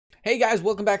Hey guys,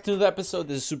 welcome back to another episode.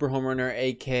 This is Super Home Runner,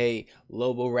 aka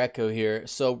Lobo Reko here.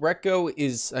 So Reko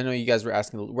is, I know you guys were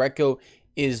asking, Reko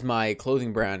is my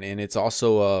clothing brand, and it's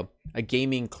also a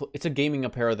gaming, it's a gaming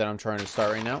apparel that I'm trying to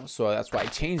start right now. So that's why I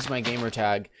changed my gamer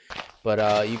tag.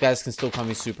 But you guys can still call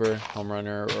me Super Home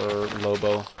Runner or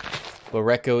Lobo. But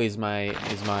Reko is my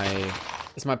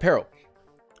apparel.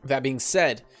 That being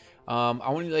said, I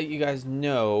wanted to let you guys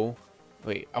know.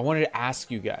 Wait, I wanted to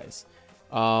ask you guys.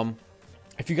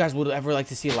 If you guys would ever like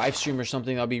to see a live stream or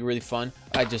something, that'd be really fun.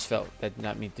 I just felt that did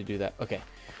not mean to do that. Okay,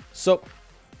 so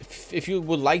if you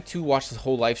would like to watch the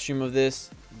whole live stream of this,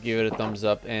 give it a thumbs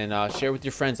up and share with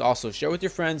your friends. Also share with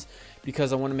your friends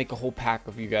because I want to make a whole pack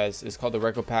of you guys. It's called the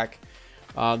Reko pack.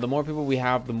 The more people we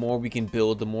have, the more we can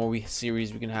build, the more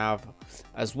series we can have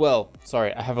as well.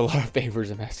 Sorry, I have a lot of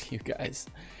favors I'm asking you guys.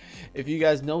 If you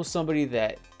guys know somebody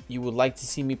that you would like to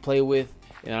see me play with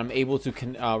and I'm able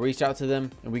to reach out to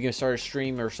them and we can start a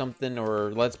stream or something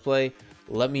or let's play,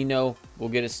 let me know. We'll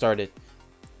get it started.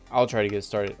 I'll try to get it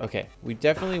started. Okay, we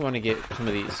definitely want to get some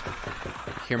of these.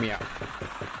 Hear me out.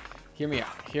 Hear me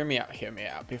out. Hear me out. Hear me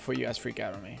out before you guys freak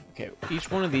out on me. Okay,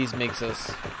 each one of these makes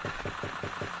us...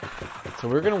 So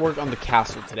we're going to work on the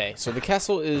castle today. So the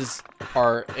castle is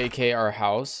our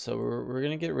house. So we're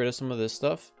going to get rid of some of this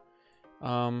stuff.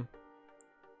 We'll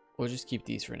just keep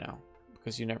these for now,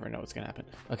 because you never know what's gonna happen.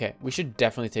 Okay, we should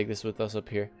definitely take this with us up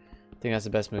here. I think that's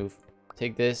the best move.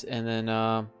 Take this and then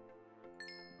we'll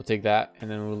take that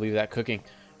and then we'll leave that cooking.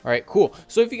 All right, cool.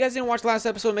 So if you guys didn't watch the last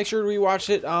episode, make sure to rewatch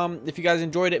it. If you guys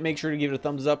enjoyed it, make sure to give it a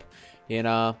thumbs up. And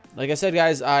like I said,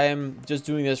 guys, I am just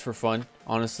doing this for fun,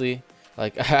 honestly.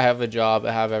 Like, I have a job,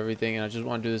 I have everything, and I just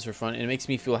want to do this for fun. And it makes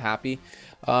me feel happy.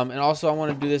 And also, I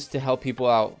want to do this to help people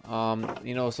out.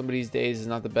 You know, some of these days is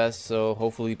not the best, so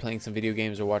hopefully playing some video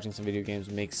games or watching some video games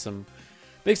makes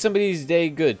somebody's day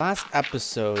good. Last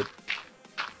episode,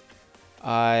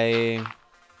 I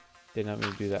did not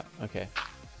mean to do that. Okay.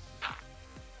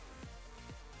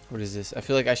 What is this? I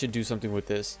feel like I should do something with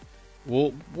this.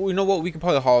 Well, you know what? We can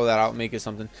probably hollow that out and make it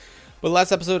something. But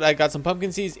last episode, I got some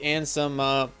pumpkin seeds and some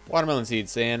watermelon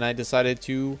seeds, and I decided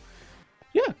to,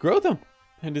 yeah, grow them.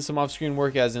 And did some off-screen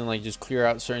work, as in like just clear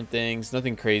out certain things.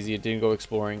 Nothing crazy. It didn't go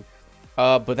exploring.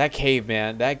 But that cave,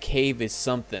 man, that cave is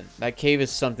something. That cave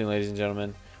is something, ladies and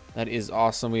gentlemen. That is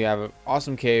awesome. We have an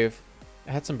awesome cave.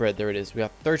 I had some bread. There it is. We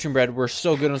got 13 bread. We're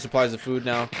so good on supplies of food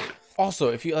now. Also,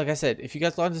 if you, like I said, if you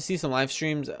guys want to see some live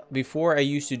streams, before I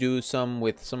used to do some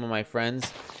with some of my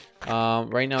friends.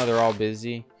 Right now they're all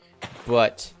busy.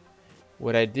 But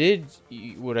what I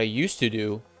used to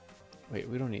do, wait,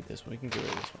 we don't need this one. We can get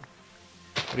rid of this one.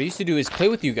 What I used to do is play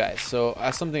with you guys. So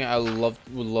that's something I would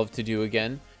love to do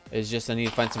again. Is just I need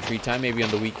to find some free time. Maybe on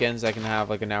the weekends I can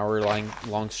have like an hour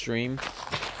long stream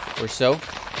or so.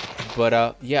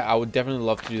 But yeah, I would definitely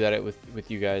love to do that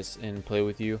with you guys and play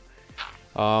with you.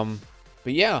 But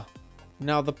yeah,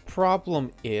 now the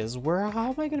problem is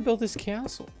how am I gonna build this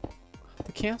castle?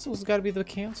 The castle's got to be the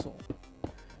castle.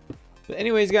 But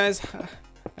anyways, guys,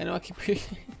 I know I keep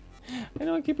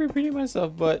repeating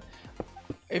myself, but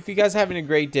if you guys are having a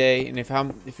great day, and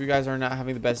if you guys are not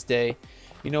having the best day,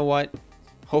 you know what?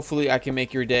 Hopefully I can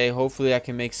make your day. Hopefully I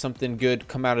can make something good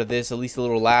come out of this. At least a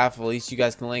little laugh. At least you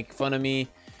guys can make fun of me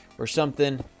or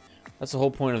something. That's the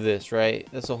whole point of this, right?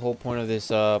 That's the whole point of this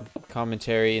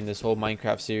commentary and this whole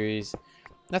Minecraft series.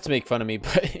 Not to make fun of me,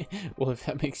 but well, if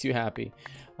that makes you happy.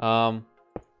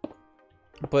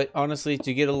 But honestly,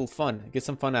 to get a little fun, get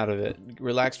some fun out of it,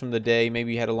 relax from the day.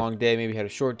 Maybe you had a long day, maybe you had a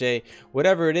short day,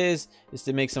 whatever it is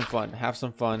to make some fun, have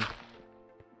some fun.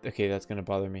 Okay, that's gonna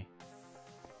bother me.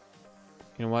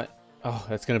 You know what? Oh,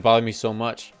 that's gonna bother me so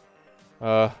much.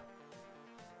 I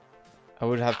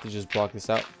would have to just block this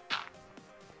out.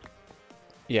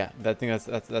 Yeah,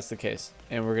 that's the case,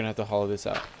 and we're gonna have to hollow this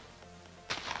out.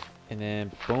 And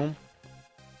then boom.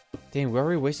 Dang, we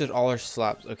already wasted all our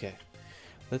slabs. Okay.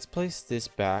 Let's place this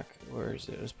back. Where is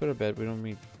it? Let's put a bed. We don't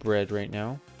need bread right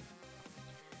now.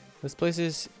 Let's place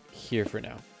this here for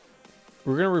now.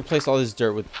 We're gonna replace all this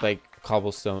dirt with like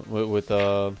cobblestone, with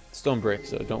stone brick.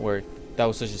 So don't worry. That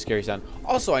was such a scary sound.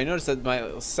 Also, I noticed that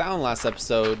my sound last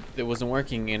episode, it wasn't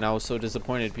working, and I was so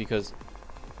disappointed because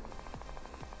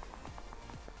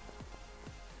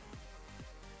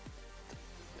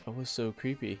that was so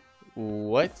creepy.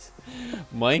 What?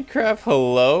 Minecraft,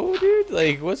 hello, dude?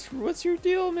 Like, what's your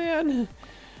deal, man?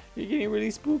 You're getting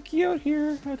really spooky out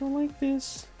here. I don't like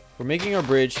this. We're making our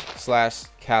bridge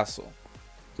 / castle.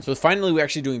 So finally we're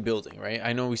actually doing building, right?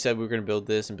 I know we said we were gonna build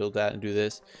this and build that and do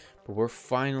this, but we're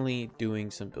finally doing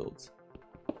some builds.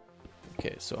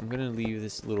 Okay, so I'm gonna leave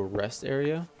this little rest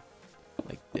area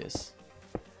like this.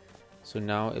 So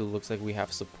now it looks like we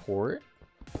have support.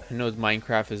 I know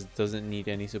Minecraft doesn't need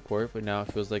any support, but now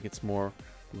it feels like it's more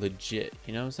legit.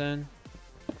 You know what I'm saying?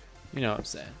 You know what I'm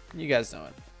saying. You guys know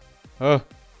it. Oh,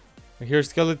 I hear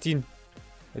skeleton.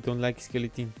 I don't like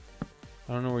skeleton.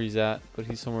 I don't know where he's at, but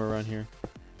he's somewhere around here.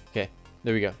 Okay,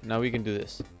 there we go. Now we can do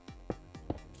this.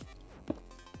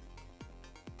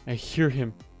 I hear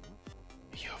him.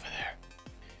 He over there.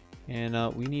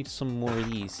 And we need some more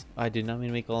of these. I did not mean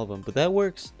to make all of them, but that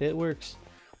works. That works.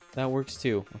 That works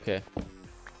too. Okay.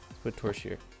 Let's put a torch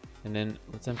here. And then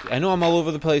let's empty. I know I'm all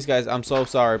over the place, guys. I'm so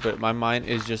sorry, but my mind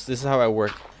is just, this is how I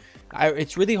work.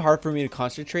 It's really hard for me to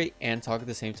concentrate and talk at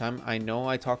the same time. I know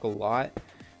I talk a lot,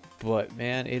 but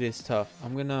man, it is tough.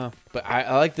 But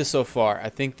I like this so far. I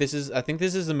think this is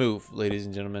the move, ladies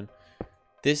and gentlemen.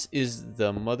 This is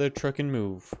the mother trucking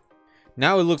move.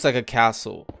 Now it looks like a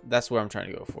castle. That's where I'm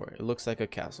trying to go for. It looks like a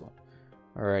castle.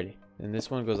 Alrighty. And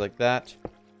this one goes like that.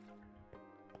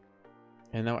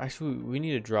 And now actually we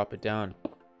need to drop it down.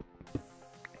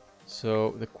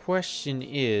 So the question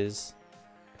is,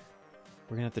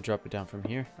 we're gonna have to drop it down from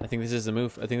here. I think this is the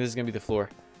move. I think this is gonna be the floor.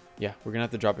 Yeah, we're gonna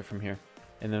have to drop it from here.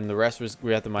 And then the rest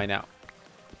we have to mine out.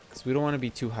 Because we don't want to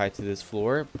be too high to this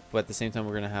floor, but at the same time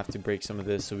we're gonna have to break some of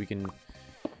this so we can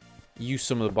use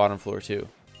some of the bottom floor too.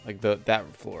 Like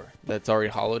that floor that's already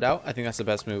hollowed out. I think that's the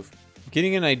best move.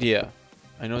 Getting an idea.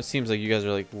 I know it seems like you guys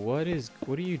are like, what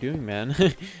are you doing, man?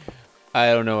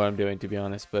 I don't know what I'm doing, to be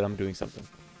honest, but I'm doing something.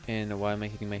 And why am I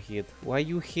hitting my head? Why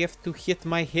you have to hit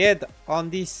my head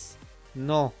on this?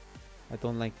 No, I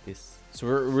don't like this. So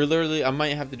we're literally, I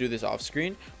might have to do this off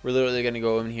screen. We're literally gonna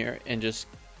go in here and just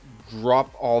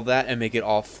drop all that and make it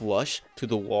all flush to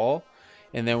the wall.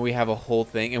 And then we have a whole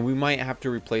thing, and we might have to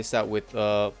replace that with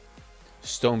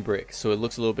stone brick, so it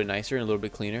looks a little bit nicer and a little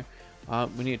bit cleaner.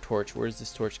 We need a torch. Where does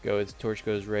this torch go? This torch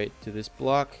goes right to this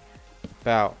block.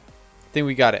 Bow. I think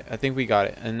we got it. I think we got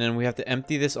it. And then we have to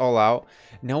empty this all out.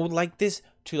 Now I would like this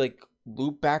to like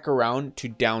loop back around to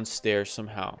downstairs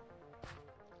somehow.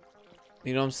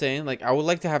 You know what I'm saying? Like I would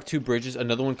like to have two bridges,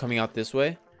 another one coming out this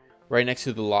way, right next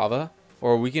to the lava.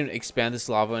 Or we can expand this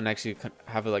lava and actually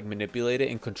have it like manipulate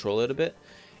it and control it a bit.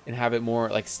 And have it more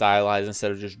like stylized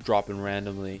instead of just dropping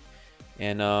randomly.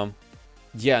 And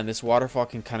yeah, and this waterfall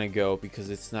can kind of go because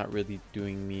it's not really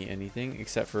doing me anything.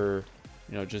 Except for,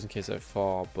 you know, just in case I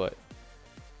fall. But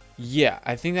yeah,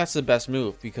 I think that's the best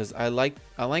move because I like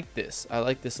this. I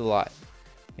like this a lot.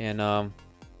 And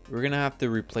we're going to have to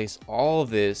replace all of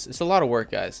this. It's a lot of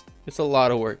work, guys. It's a lot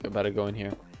of work about to go in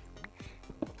here.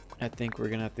 I think we're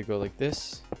gonna have to go like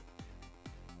this.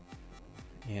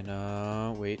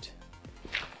 And wait.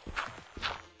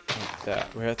 Like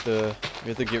that. We have to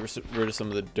get rid of some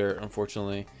of the dirt.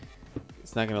 Unfortunately,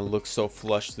 it's not gonna look so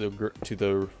flush to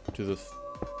the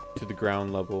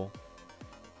ground level.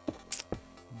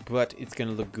 But it's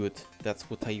gonna look good. That's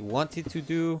what I wanted to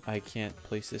do. I can't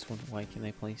place this one. Why can't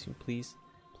I place you? Please,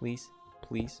 please,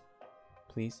 please,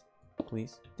 please,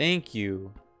 please. Thank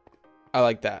you. I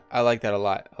like that. I like that a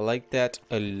lot. I like that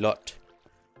a lot.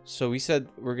 So we said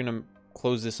we're going to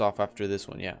close this off after this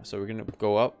one. Yeah. So we're going to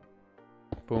go up.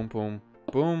 Boom, boom,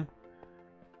 boom.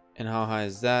 And how high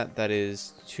is that? That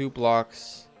is 3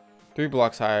 blocks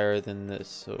higher than this.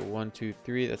 So 1, 2,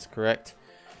 3. That's correct.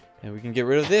 And we can get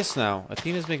rid of this now.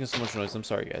 Athena's making so much noise. I'm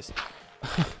sorry, guys.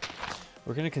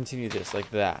 We're going to continue this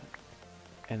like that.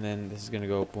 And then this is going to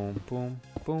go boom, boom,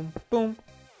 boom, boom.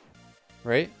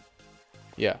 Right?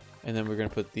 Yeah. And then we're going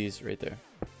to put these right there.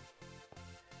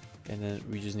 And then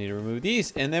we just need to remove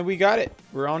these. And then we got it.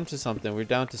 We're on to something. We're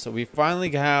down to something. We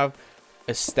finally have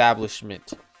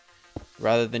establishment.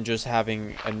 Rather than just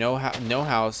having a no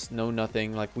house, no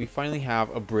nothing. Like, we finally have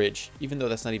a bridge. Even though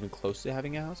that's not even close to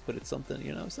having a house. But it's something,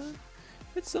 you know what I'm saying?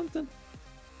 It's something.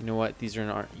 You know what? These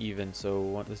aren't even.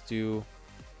 So let's do...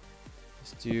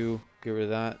 Get rid of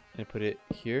that. And put it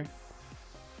here.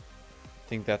 I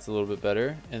think that's a little bit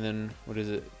better. And then, what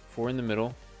is it? 4 in the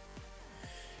middle.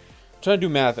 I'm trying to do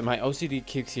math and my OCD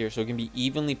kicks here, so it can be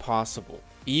evenly possible.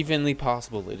 Evenly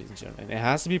possible, ladies and gentlemen. It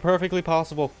has to be perfectly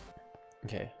possible.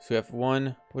 Okay, so we have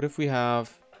 1. What if we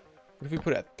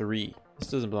put it at 3? This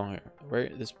doesn't belong here,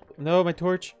 right? No, my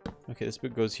torch. Okay, this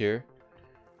bit goes here.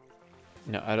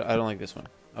 No, I don't like this one.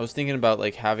 I was thinking about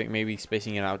like maybe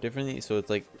spacing it out differently, so it's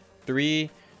like 3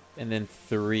 and then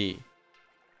 3.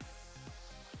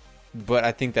 But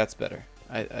I think that's better.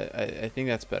 I think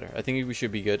that's better. I think we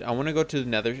should be good. I want to go to the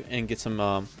nether and get some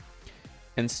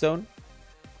endstone.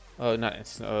 Not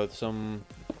endstone, some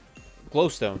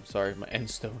glowstone. Sorry, my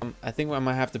endstone. I think I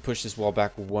might have to push this wall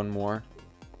back 1 more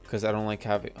because I don't like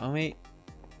having... Oh, wait.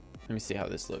 Let me see how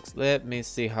this looks. Let me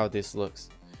see how this looks.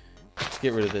 Let's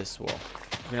get rid of this wall.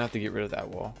 We're gonna have to get rid of that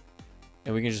wall.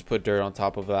 And we can just put dirt on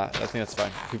top of that. I think that's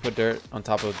fine. If we put dirt on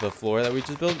top of the floor that we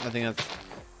just built, I think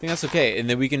that's okay. And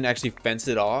then we can actually fence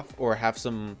it off or have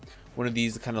one of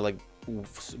these kind of like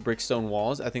brickstone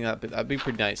walls. I think that'd be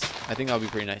pretty nice. I think that'll be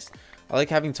pretty nice. I like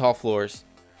having tall floors,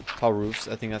 tall roofs.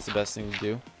 I think that's the best thing to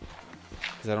do.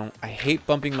 Because I hate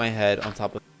bumping my head on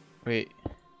top of. Wait.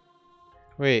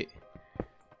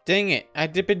 Dang it.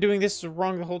 I've been doing this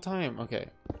wrong the whole time. Okay.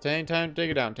 Time to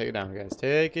take it down. Take it down, guys.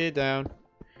 Take it down.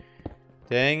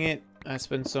 Dang it. I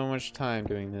spent so much time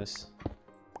doing this.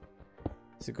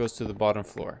 So it goes to the bottom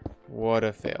floor. What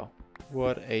a fail.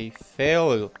 What a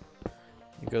fail.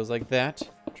 It goes like that.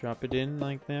 Drop it in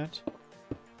like that.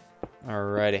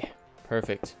 Alrighty.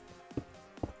 Perfect.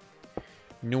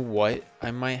 You know what?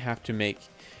 I might have to make...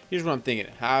 Here's what I'm thinking.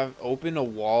 Open a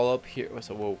wall up here.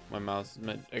 So, whoa,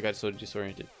 I got so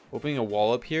disoriented. Opening a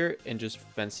wall up here and just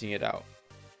fencing it out.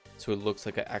 So it looks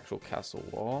like an actual castle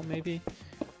wall, maybe?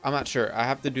 I'm not sure. I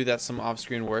have to do that some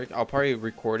off-screen work. I'll probably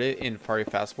record it and probably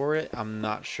fast forward it. I'm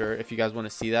not sure. If you guys want to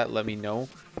see that, let me know.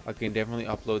 I can definitely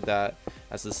upload that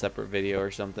as a separate video or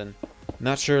something.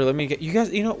 Not sure. Let me get you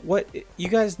guys. You know what? You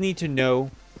guys need to know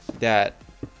that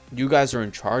you guys are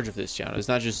in charge of this channel. It's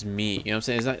not just me. You know what I'm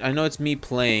saying? It's not, I know it's me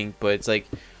playing, but it's like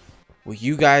what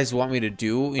you guys want me to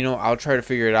do. You know, I'll try to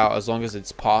figure it out as long as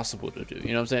it's possible to do. You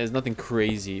know what I'm saying? It's nothing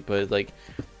crazy, but like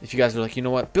if you guys are like, you know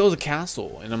what, build a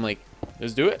castle, and I'm like,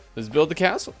 let's do it. Let's build the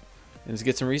castle. And let's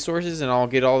get some resources, and I'll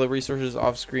get all the resources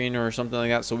off screen or something like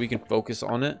that so we can focus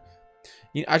on it.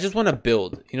 You know, I just want to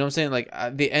build. You know what I'm saying? Like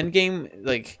the end game,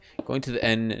 like going to the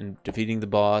end and defeating the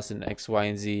boss and X, Y,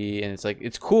 and Z, and it's like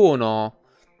it's cool and all,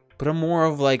 but I'm more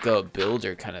of like a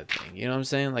builder kind of thing. You know what I'm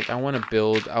saying? Like I want to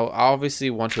build. I obviously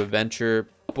want to adventure,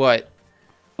 but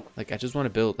like I just want to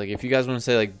build. Like if you guys want to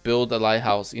say like build a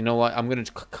lighthouse, you know what? I'm gonna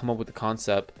come up with the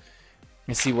concept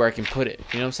and see where I can put it.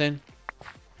 You know what I'm saying?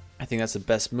 I think that's the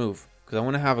best move because I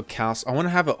want to have a castle. I want to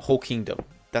have a whole kingdom.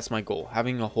 That's my goal.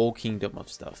 Having a whole kingdom of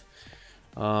stuff.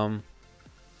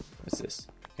 What's this?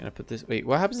 Can I put this? Wait,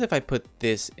 what happens if I put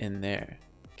this in there?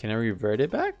 Can I revert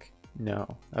it back?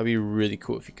 No. That'd be really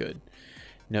cool if you could.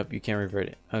 Nope, you can't revert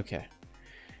it. Okay.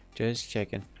 Just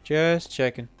checking. Just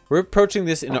checking. We're approaching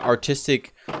this in an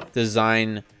artistic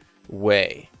design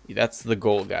way. That's the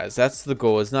goal, guys. That's the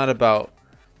goal. It's not about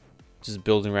just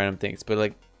building random things, but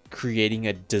like creating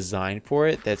a design for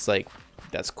it that's like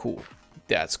that's cool.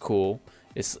 That's cool.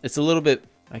 It's a little bit.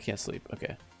 I can't sleep.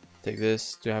 Okay. Take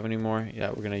this. Do I have any more?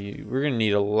 Yeah, we're gonna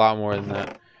need a lot more than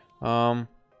that. I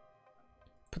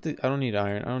don't need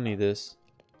iron. I don't need this.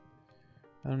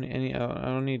 I don't need any. I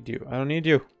don't need you. I don't need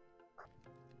you.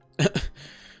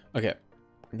 Okay,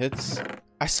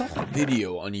 I saw a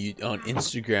video on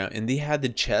Instagram, and they had the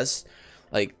chests,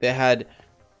 like they had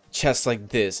chests like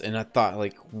this, and I thought,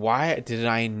 like, why did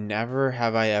I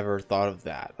ever thought of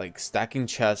that? Like stacking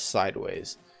chests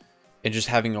sideways, and just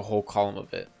having a whole column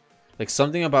of it. Like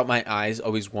something about my eyes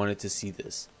always wanted to see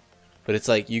this, but it's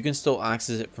like you can still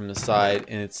access it from the side,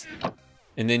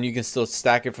 and then you can still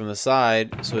stack it from the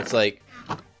side. So it's like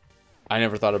I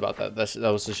never thought about that. That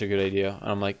was such a good idea.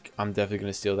 I'm like, I'm definitely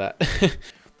gonna steal that.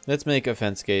 Let's make a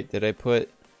fence gate. Did I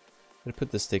put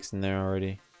the sticks in there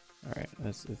already? All right,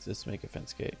 let's make a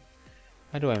fence gate.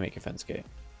 How do I make a fence gate?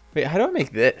 Wait, how do I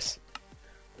make this?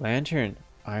 Lantern,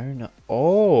 iron.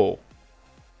 Oh.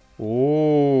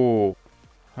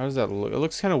 How does that look? It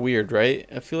looks kind of weird, right?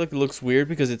 I feel like it looks weird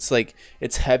because it's like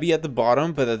it's heavy at the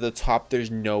bottom, but at the top there's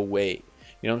no weight.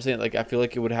 You know what I'm saying? Like I feel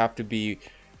like it would have to be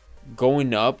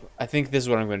going up. I think this is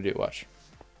what I'm gonna do. Watch.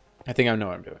 I think I know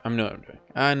what I'm doing.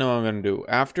 I know what I'm gonna do.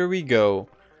 After we go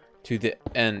to the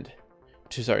end,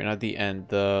 sorry, not the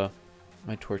end.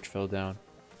 My torch fell down.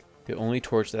 The only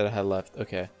torch that I had left.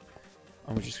 Okay,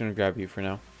 I'm just gonna grab you for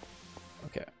now.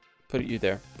 Okay, put you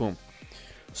there. Boom.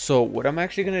 So what I'm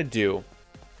actually gonna do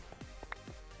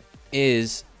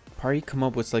is probably come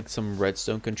up with like some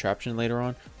redstone contraption later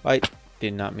on. I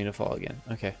did not mean to fall again.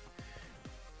 Okay,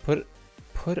 put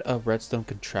a redstone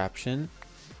contraption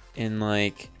in,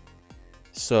 like,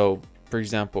 so for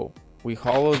example, we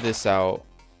hollow this out.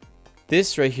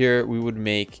 This right here we would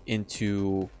make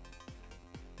into,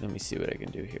 let me see what I can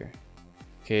do here.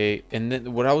 Okay, and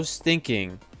then what I was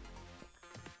thinking,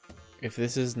 if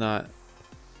this is not,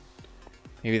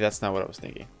 maybe that's not what I was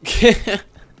thinking.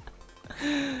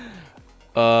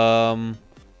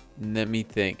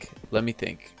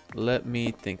 Let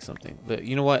me think something. But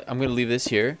you know what? I'm gonna leave this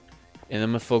here, and I'm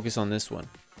gonna focus on this one.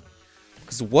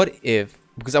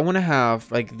 Because I want to have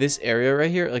like this area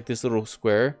right here, like this little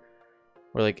square,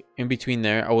 or like in between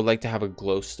there, I would like to have a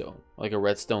glowstone, like a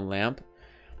redstone lamp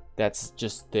that's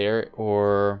just there.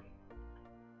 Or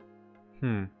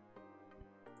Let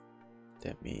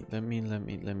me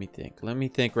think. Let me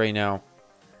think right now.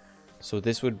 So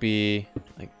this would be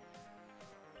like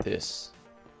this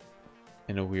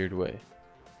in a weird way.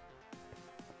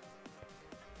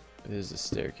 This is a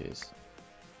staircase.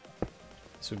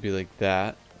 This would be like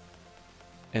that.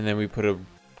 And then we put a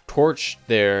torch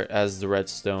there as the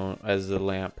redstone, as the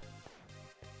lamp.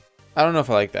 I don't know if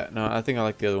I like that. No, I think I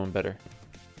like the other one better.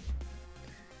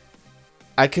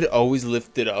 I could always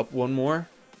lift it up one more.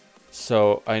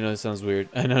 So I know this sounds weird.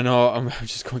 And I know I'm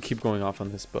just going to keep going off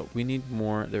on this, but we need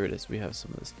more. There it is. We have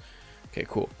some of this. Okay,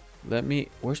 cool. Let me,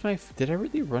 where's my, did I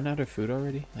really run out of food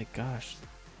already? Like, gosh.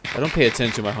 I don't pay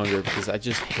attention to my hunger because I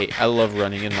just hate, I love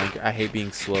running in Minecraft. I hate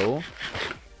being slow.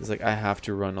 It's like I have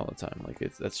to run all the time. Like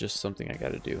that's just something I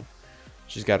got to do.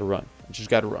 Just got to run. Just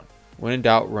got to run. When in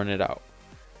doubt, run it out.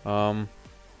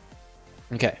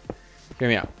 Okay. Hear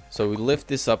me out. So we lift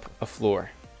this up a floor.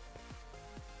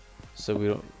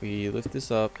 So we lift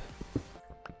this up.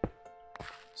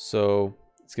 So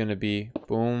it's going to be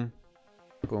boom,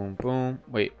 boom, boom.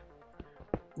 Wait.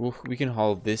 Oof, we can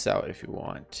haul this out if you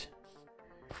want.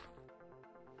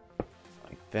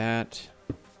 Like that.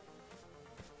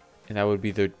 And that would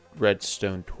be the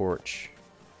redstone torch.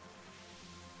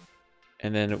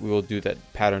 And then we will do that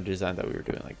pattern design that we were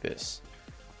doing like this.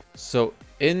 So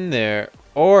in there,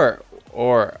 or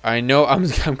I know I'm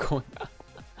going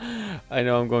I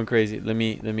know I'm going crazy. Let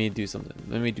me do something.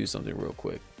 Let me do something real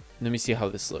quick. Let me see how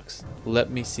this looks. Let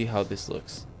me see how this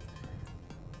looks.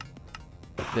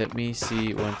 Let me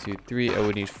see. 1, 2, 3. I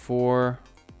would need 4.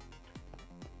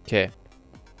 Okay.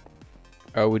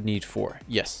 I would need 4.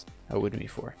 Yes, I would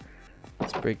need 4.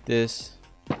 Let's break this.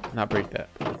 Not break that.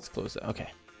 Let's close that.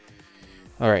 Okay.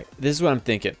 All right. This is what I'm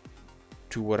thinking.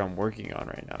 To what I'm working on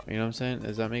right now. You know what I'm saying?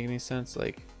 Does that make any sense?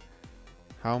 Like,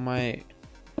 how am I?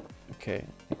 Okay.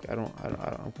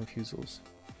 I'm confused.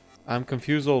 I'm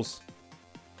confused.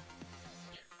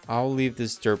 I'll leave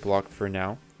this dirt block for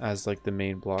now as like the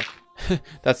main block.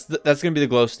 that's gonna be the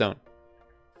glowstone.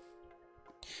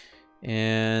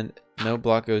 And no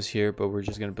block goes here, but we're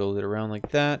just gonna build it around like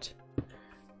that.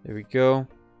 There we go.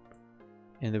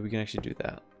 And then we can actually do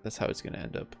that. That's how it's gonna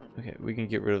end up. Okay, we can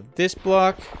get rid of this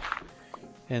block.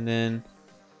 And then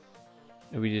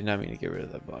we did not mean to get rid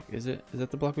of that block. Is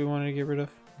that the block we wanted to get rid of?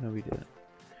 No, we didn't.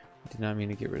 We did not mean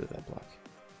to get rid of that block.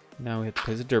 Now we have to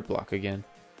place a dirt block again.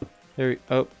 There we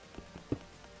oh.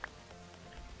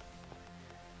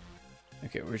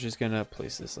 Okay, we're just gonna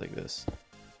place this like this.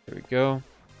 There we go.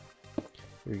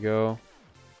 Here we go.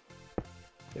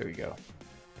 There we go.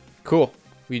 Cool.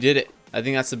 We did it. I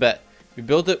think that's the bet. We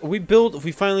built it.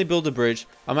 We finally built a bridge.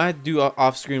 I might have to do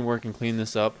off-screen work and clean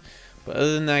this up. But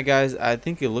other than that, guys, I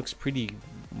think it looks pretty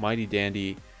mighty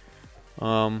dandy.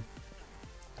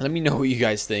 Let me know what you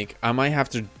guys think. I might have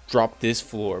to drop this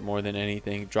floor more than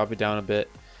anything. Drop it down a bit.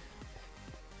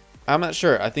 I'm not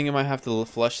sure. I think I might have to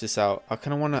flush this out. I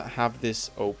kind of want to have this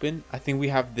open. I think we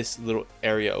have this little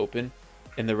area open.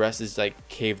 And the rest is like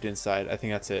caved inside. I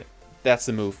think that's it. That's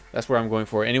the move. That's where I'm going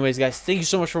for. Anyways, guys, thank you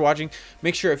so much for watching.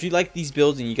 Make sure if you like these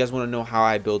builds and you guys want to know how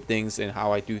I build things and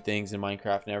how I do things in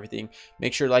Minecraft and everything,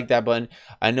 make sure to like that button.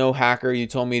 I know, Hacker, you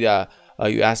told me to,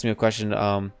 you asked me a question.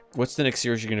 What's the next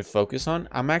series you're going to focus on?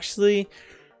 I'm actually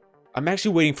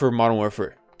waiting for Modern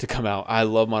Warfare to come out. I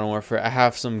love Modern Warfare. I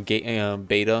have some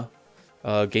beta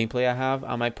gameplay I have.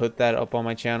 I might put that up on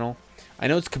my channel. I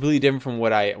know it's completely different from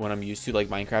what I'm used to. Like,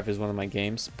 Minecraft is one of my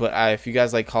games, but if you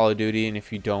guys like Call of Duty, and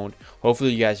if you don't,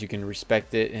 hopefully you can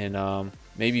respect it, and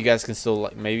maybe you guys can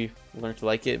still maybe learn to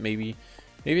like it. Maybe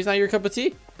it's not your cup of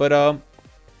tea, but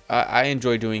I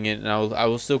enjoy doing it, and I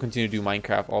will still continue to do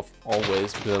Minecraft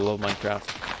always because I love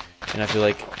Minecraft, and I feel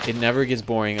like it never gets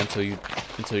boring until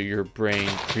your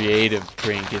creative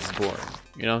brain gets boring.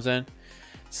 You know what I'm saying?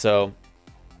 So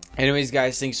anyways,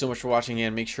 guys, thanks so much for watching,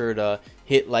 and make sure to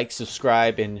hit like,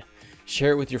 subscribe, and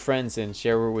share it with your friends, and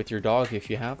share it with your dog if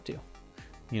you have to.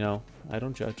 You know, I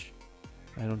don't judge.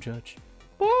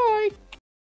 Bye.